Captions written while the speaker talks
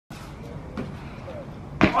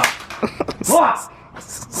Fucking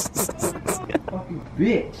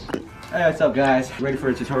bitch. Hey, what's up, guys? Ready for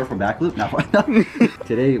a tutorial for backloop? No.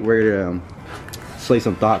 Today we're gonna slay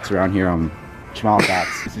some thoughts around here on Chemawa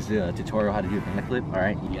thoughts. This is a tutorial how to do a backflip. All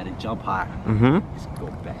right, you gotta jump high. Just go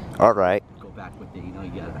back. All right. Go back with it. You know,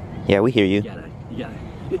 you gotta. Yeah, we hear you. You gotta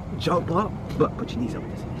jump up, but put your knees up.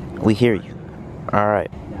 We hear you. All right.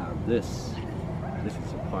 Now this is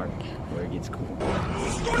the part where it gets cool.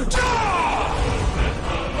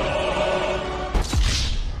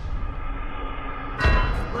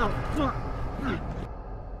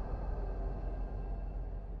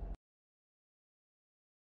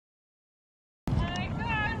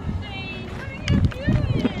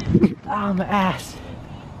 Oh, my ass.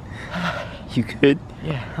 You good?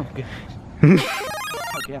 Yeah, I'm good.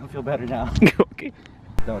 Okay, I feel better now. Okay.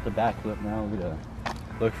 Done with the backflip now. We're gonna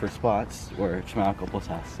look for spots where Chemawa couples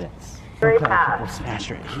have sets. We'll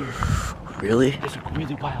smash right here. Really? It's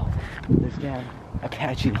really wild. There's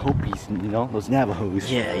Apache and Hopis, and you know, those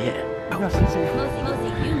Navajos. Yeah, yeah. Mosey,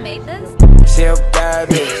 you made this? She a bad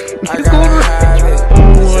bitch. I gotta hide it.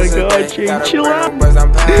 Oh my god, Jay, chill out. Cause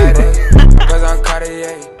I'm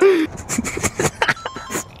Cartier.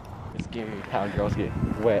 It's scary how girls get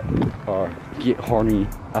wet or get horny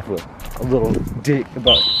off a little dick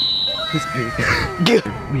about this big.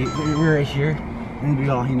 We're right here, and we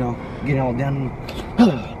all, you know, get all down,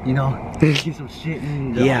 you know, get some shit,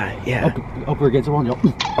 and Yeah. Up against the wall, you know,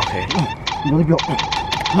 Okay. you know,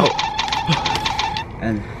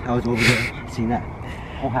 and I was over there seeing that,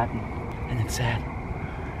 all happy, and then sad.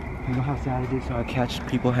 You know how sad it is so I catch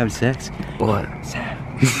people having sex? What? Sad.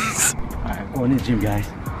 Alright, going to the gym, guys.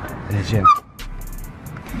 In the gym.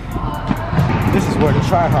 This is where the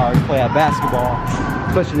tryhards play at basketball,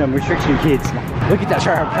 pushing them, restricting kids. Look at that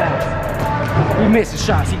tryhard pass. He missed the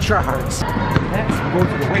shots, he tryhards. Next, we'll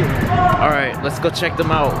go to the weight room. Alright, let's go check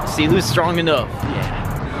them out. See who's strong enough.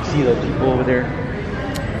 Yeah. See those people over there?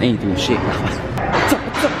 They ain't doing shit.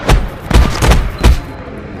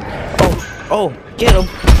 Oh, get him.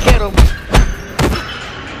 Get him.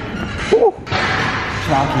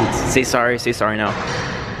 Say sorry now.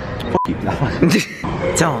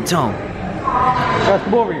 Tell him. Guys,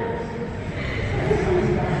 come over here.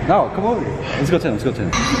 No, come over here. Let's go to him.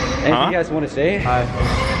 Anything you guys want to say? I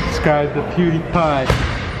subscribe to PewDiePie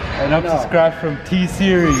and unsubscribe from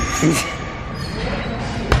T-Series.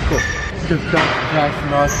 Cool. Subscribe to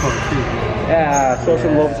Jaxon too. Yeah, show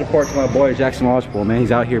some love and support to my boy Jaxon, man.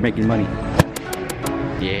 He's out here making money.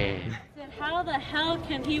 Yeah. How the hell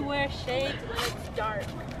can he wear shades when it's dark?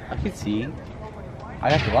 I can see.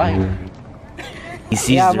 I have to lie. He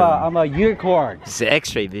sees I'm a unicorn. It's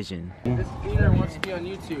X-ray vision. This Peter wants to be on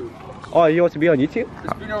YouTube. Oh, you want to be on YouTube?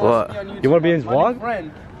 This Peter What? wants to be on YouTube. You want to be in his My vlog?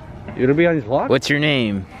 friend. You want to be on his vlog? What's your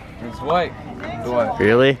name? It's White. What?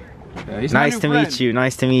 Really? Yeah, he's my Nice new to friend. meet you.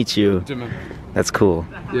 Nice to meet you. That's cool.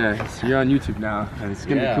 Yeah, so you're on YouTube now, and it's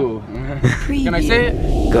gonna be cool. Can I say it?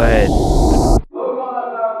 Go ahead.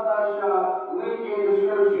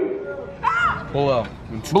 Below.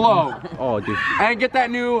 Below. Oh, dude. And get that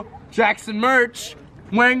new Jaxon merch.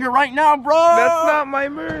 Wearing it right now, bro. That's not my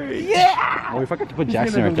merch. Yeah. Oh, we forgot to put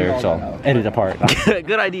Jaxon right there, so edit apart.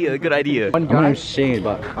 Good idea. My name's Shane,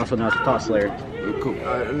 but also known as Thought Slayer. Cool.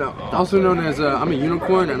 No. Also known as I'm a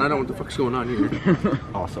unicorn, and I don't know what the fuck's going on here.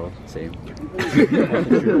 Also, same.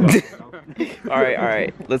 All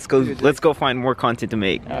right. Let's go find more content to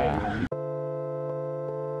make.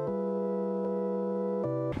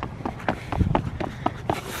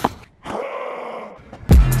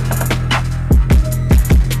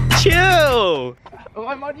 Chill. Oh,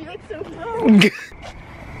 I'm on YouTube.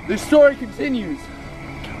 The story continues.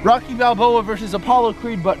 Rocky Balboa versus Apollo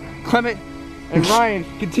Creed, but Clement and Ryan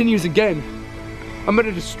continues again. I'm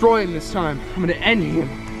gonna destroy him this time. I'm gonna end him.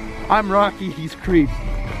 I'm Rocky, he's Creed.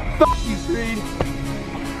 Fuck you, Creed.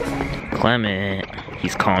 Clement,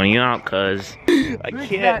 he's calling you out, cuz. I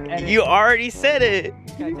can't. You already said it.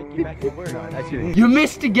 You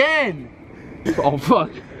missed again. Oh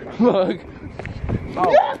fuck. Fuck.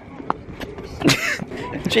 Oh.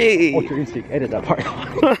 Gee. Ultra instinct, edit that part.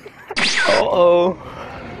 Uh-oh.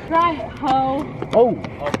 Right, ho. Oh.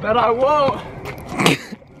 I bet I won't.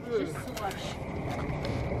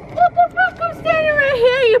 What the fuck? I'm standing right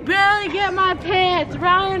here. You barely get my pants.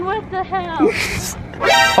 Ryan, what the hell?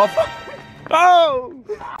 Oh!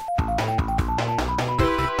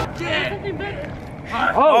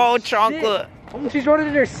 Oh, chocolate. Oh, she's running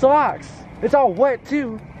in her socks. It's all wet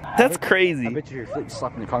too. That's crazy. I bet you're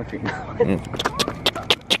slapping the concrete now.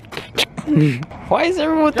 Why is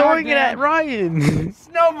everyone throwing it at Ryan?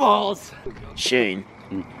 Snowballs. Shane,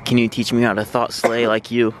 can you teach me how to thought slay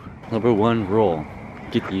like you? Number one rule.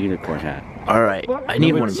 get the unicorn hat. All right, I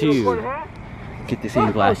need Number one. 2, get the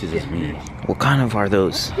same glasses as me. What kind of are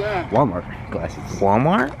those? Walmart glasses.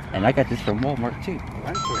 Walmart? And I got this from Walmart too.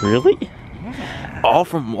 Really? All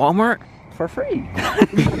from Walmart? For free.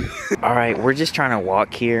 All right, we're just trying to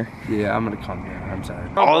walk here. Yeah, I'm gonna calm down. I'm sorry.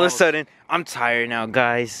 All of a sudden, I'm tired now,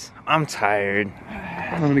 guys. I'm tired.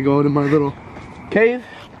 I'm gonna go into my little cave.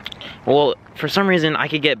 Well, for some reason, I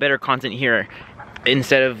could get better content here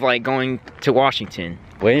instead of like going to Washington.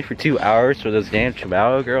 Waiting for 2 hours for those damn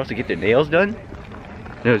Chemawa girls to get their nails done.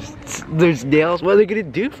 There's nails. What are they gonna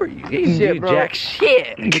do for you? They didn't Shit, do bro. jack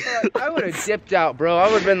shit. I would have dipped out, bro. I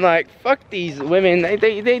would have been like, fuck these women.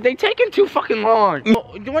 They taking too fucking long.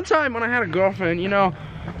 One time when I had a girlfriend, you know,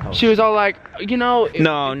 she was all like, you know.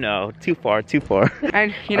 No, too far.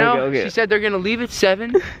 And, you know, Okay. she said they're gonna leave at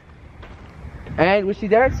 7. And was she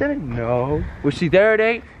there at 7? No. Was she there at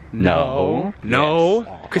 8? No. No.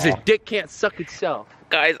 Yes. Because his dick can't suck itself.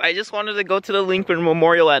 Guys, I just wanted to go to the Lincoln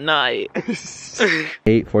Memorial at night.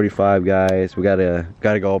 8:45, guys. We gotta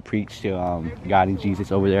go preach to God and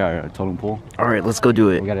Jesus over there at our totem pole. All right, let's go do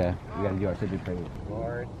it. We gotta do our simple prayer.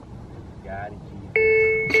 Lord, God and Jesus.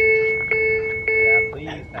 Yeah,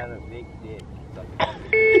 please have a big dick.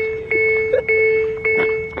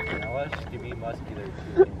 And I want you to be muscular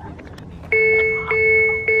too.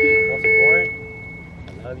 Most important,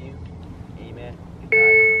 I love you. Amen. Good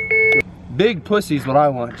night. Big pussy's what I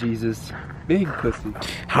want, Jesus. Big pussy.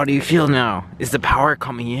 How do you feel now? Is the power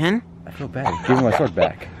coming in? I feel bad. Give me my sword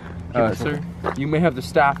back. Sir, you may have the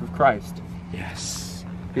staff of Christ. Yes.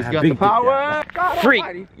 He's Have got big the dick power. God Freak!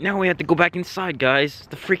 almighty. Now we have to go back inside, guys.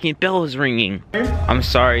 The freaking bell is ringing. I'm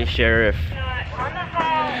sorry, Sheriff.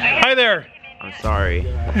 Hi there. I'm sorry.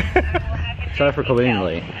 Sorry for coming in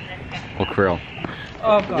late. Well, Krill.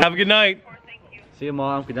 Have a good night. See you,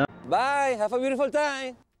 Mom. Good night. Bye. Have a beautiful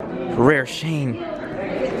time. Rare Shane.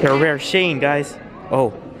 They're Rare Shane, guys.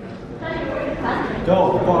 Oh.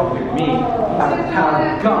 Don't fuck with me. I'm the power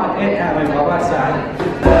of God and having my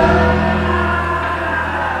side.